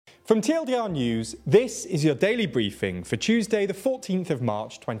From TLDR News, this is your daily briefing for Tuesday the 14th of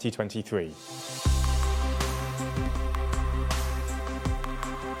March 2023.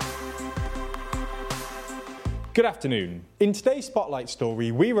 Good afternoon. In today's Spotlight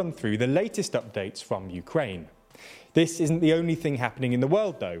story, we run through the latest updates from Ukraine. This isn't the only thing happening in the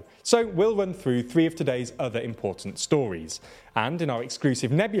world though, so we'll run through three of today's other important stories. And in our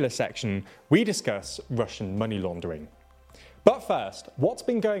exclusive Nebula section, we discuss Russian money laundering. But first, what's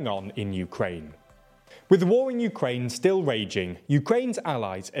been going on in Ukraine? With the war in Ukraine still raging, Ukraine's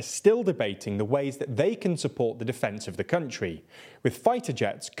allies are still debating the ways that they can support the defence of the country, with fighter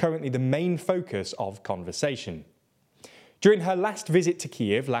jets currently the main focus of conversation. During her last visit to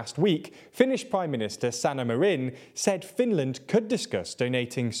Kyiv last week, Finnish Prime Minister Sanna Marin said Finland could discuss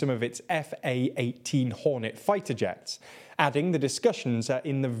donating some of its FA-18 Hornet fighter jets, adding the discussions are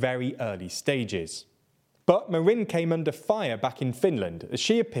in the very early stages. But Marin came under fire back in Finland as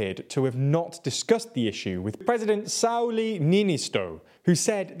she appeared to have not discussed the issue with President Sauli Niinistö, who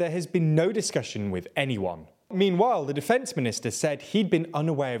said there has been no discussion with anyone. Meanwhile, the Defence Minister said he'd been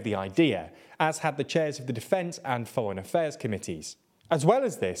unaware of the idea, as had the chairs of the Defence and Foreign Affairs committees. As well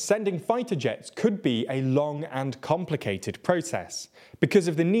as this, sending fighter jets could be a long and complicated process because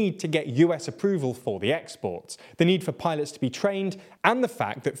of the need to get US approval for the exports, the need for pilots to be trained, and the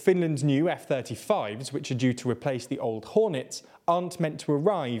fact that Finland's new F-35s, which are due to replace the old Hornets, aren't meant to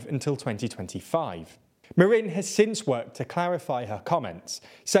arrive until 2025. Marin has since worked to clarify her comments,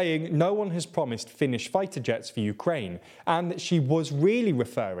 saying no one has promised Finnish fighter jets for Ukraine, and that she was really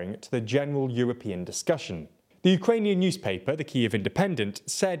referring to the general European discussion. The Ukrainian newspaper, the Kyiv Independent,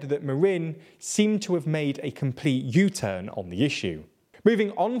 said that Marin seemed to have made a complete U-turn on the issue. Moving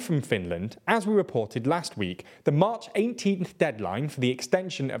on from Finland, as we reported last week, the March 18th deadline for the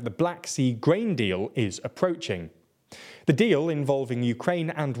extension of the Black Sea grain deal is approaching. The deal involving Ukraine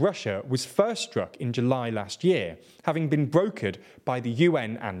and Russia was first struck in July last year, having been brokered by the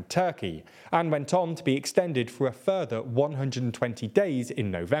UN and Turkey, and went on to be extended for a further 120 days in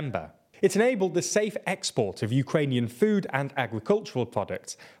November. It enabled the safe export of Ukrainian food and agricultural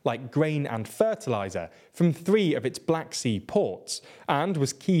products, like grain and fertilizer, from 3 of its Black Sea ports, and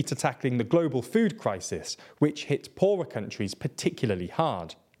was key to tackling the global food crisis, which hit poorer countries particularly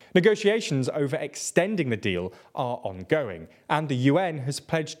hard. Negotiations over extending the deal are ongoing, and the UN has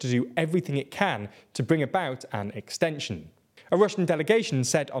pledged to do everything it can to bring about an extension. A Russian delegation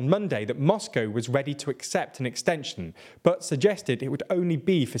said on Monday that Moscow was ready to accept an extension, but suggested it would only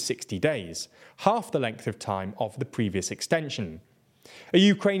be for 60 days, half the length of time of the previous extension. A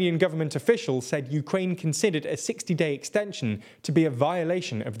Ukrainian government official said Ukraine considered a 60-day extension to be a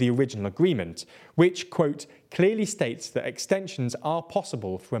violation of the original agreement, which, quote, clearly states that extensions are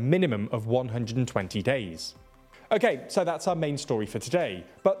possible for a minimum of 120 days. Okay, so that's our main story for today,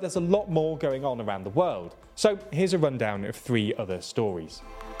 but there's a lot more going on around the world. So here's a rundown of 3 other stories.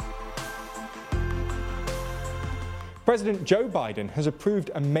 President Joe Biden has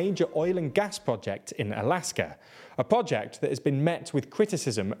approved a major oil and gas project in Alaska, a project that has been met with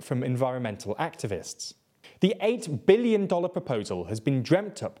criticism from environmental activists. The $8 billion proposal has been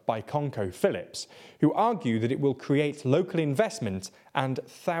dreamt up by ConocoPhillips, who argue that it will create local investment and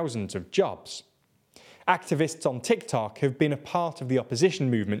thousands of jobs. Activists on TikTok have been a part of the opposition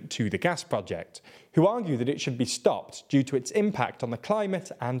movement to the gas project, who argue that it should be stopped due to its impact on the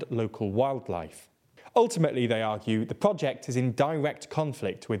climate and local wildlife. Ultimately, they argue, the project is in direct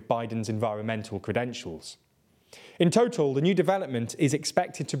conflict with Biden's environmental credentials. In total, the new development is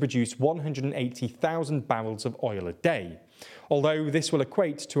expected to produce 180,000 barrels of oil a day, although this will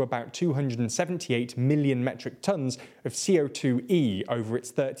equate to about 278 million metric tons of CO2e over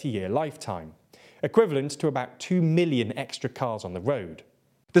its 30-year lifetime, equivalent to about 2 million extra cars on the road.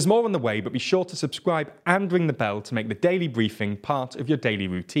 There's more on the way, but be sure to subscribe and ring the bell to make the daily briefing part of your daily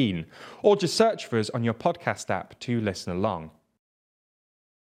routine, or just search for us on your podcast app to listen along.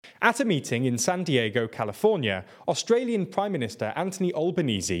 At a meeting in San Diego, California, Australian Prime Minister Anthony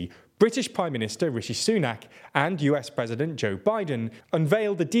Albanese, British Prime Minister Rishi Sunak, and US President Joe Biden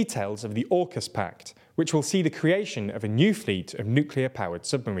unveiled the details of the AUKUS Pact, which will see the creation of a new fleet of nuclear-powered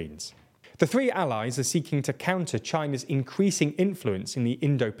submarines. The 3 allies are seeking to counter China's increasing influence in the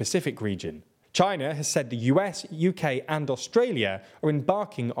Indo-Pacific region. China has said the US, UK and Australia are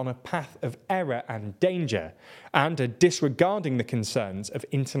embarking on a path of error and danger, and are disregarding the concerns of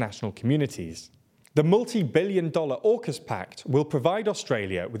international communities. The multi-billion-dollar AUKUS Pact will provide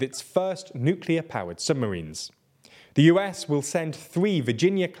Australia with its first nuclear-powered submarines. The US will send 3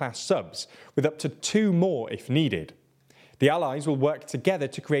 Virginia-class subs, with up to 2 more if needed. The Allies will work together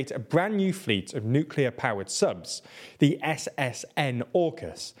to create a brand new fleet of nuclear-powered subs, the SSN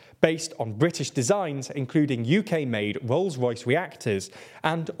AUKUS, based on British designs including UK-made Rolls-Royce reactors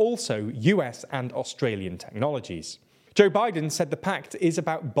and also US and Australian technologies. Joe Biden said the pact is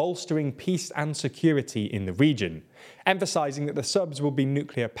about bolstering peace and security in the region, emphasising that the subs will be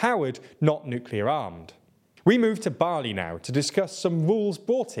nuclear-powered, not nuclear-armed. We move to Bali now to discuss some rules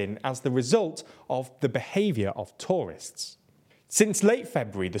brought in as the result of the behaviour of tourists. Since late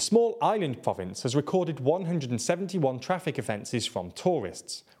February, the small island province has recorded 171 traffic offences from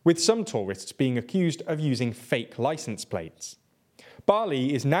tourists, with some tourists being accused of using fake licence plates.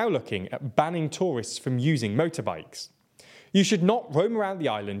 Bali is now looking at banning tourists from using motorbikes. You should not roam around the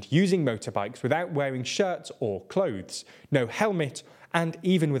island using motorbikes without wearing shirts or clothes, no helmet, and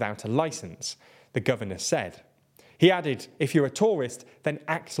even without a licence, the governor said. He added, if you're a tourist, then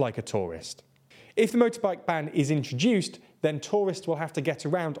act like a tourist. If the motorbike ban is introduced, then tourists will have to get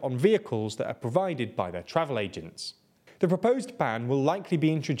around on vehicles that are provided by their travel agents. The proposed ban will likely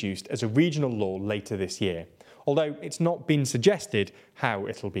be introduced as a regional law later this year, although it's not been suggested how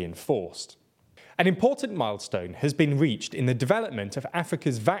it'll be enforced. An important milestone has been reached in the development of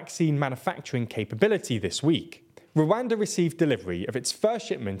Africa's vaccine manufacturing capability this week. Rwanda received delivery of its first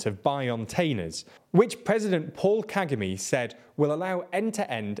shipment of BioNTainers, which President Paul Kagame said will allow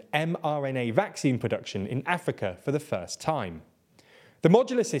end-to-end mRNA vaccine production in Africa for the first time. The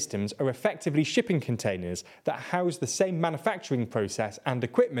modular systems are effectively shipping containers that house the same manufacturing process and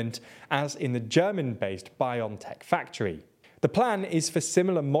equipment as in the German-based BioNTech factory. The plan is for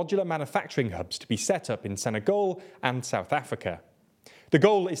similar modular manufacturing hubs to be set up in Senegal and South Africa. The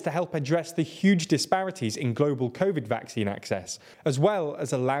goal is to help address the huge disparities in global COVID vaccine access, as well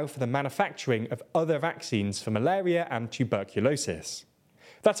as allow for the manufacturing of other vaccines for malaria and tuberculosis.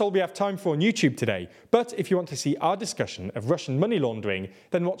 That's all we have time for on YouTube today, but if you want to see our discussion of Russian money laundering,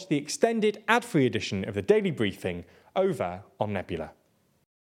 then watch the extended ad-free edition of the Daily Briefing over on Nebula.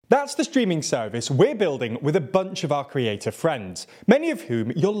 That's the streaming service we're building with a bunch of our creator friends, many of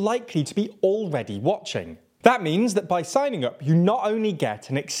whom you're likely to be already watching. That means that by signing up, you not only get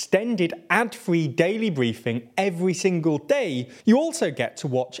an extended ad-free daily briefing every single day, you also get to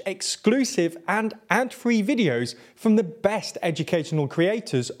watch exclusive and ad-free videos from the best educational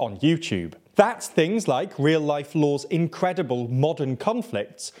creators on YouTube. That's things like Real Life Law's incredible Modern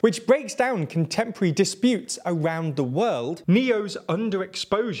Conflicts, which breaks down contemporary disputes around the world, Neo's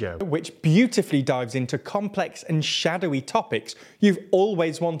Underexposure, which beautifully dives into complex and shadowy topics you've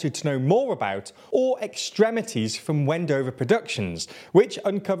always wanted to know more about, or Extremities from Wendover Productions, which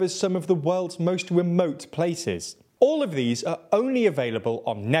uncovers some of the world's most remote places. All of these are only available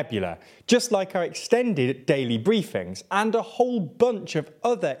on Nebula, just like our extended daily briefings and a whole bunch of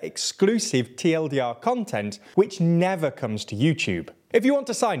other exclusive TLDR content which never comes to YouTube. If you want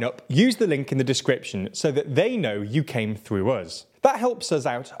to sign up, use the link in the description so that they know you came through us. That helps us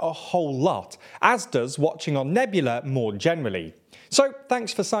out a whole lot, as does watching on Nebula more generally. So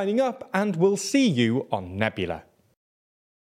thanks for signing up, and we'll see you on Nebula.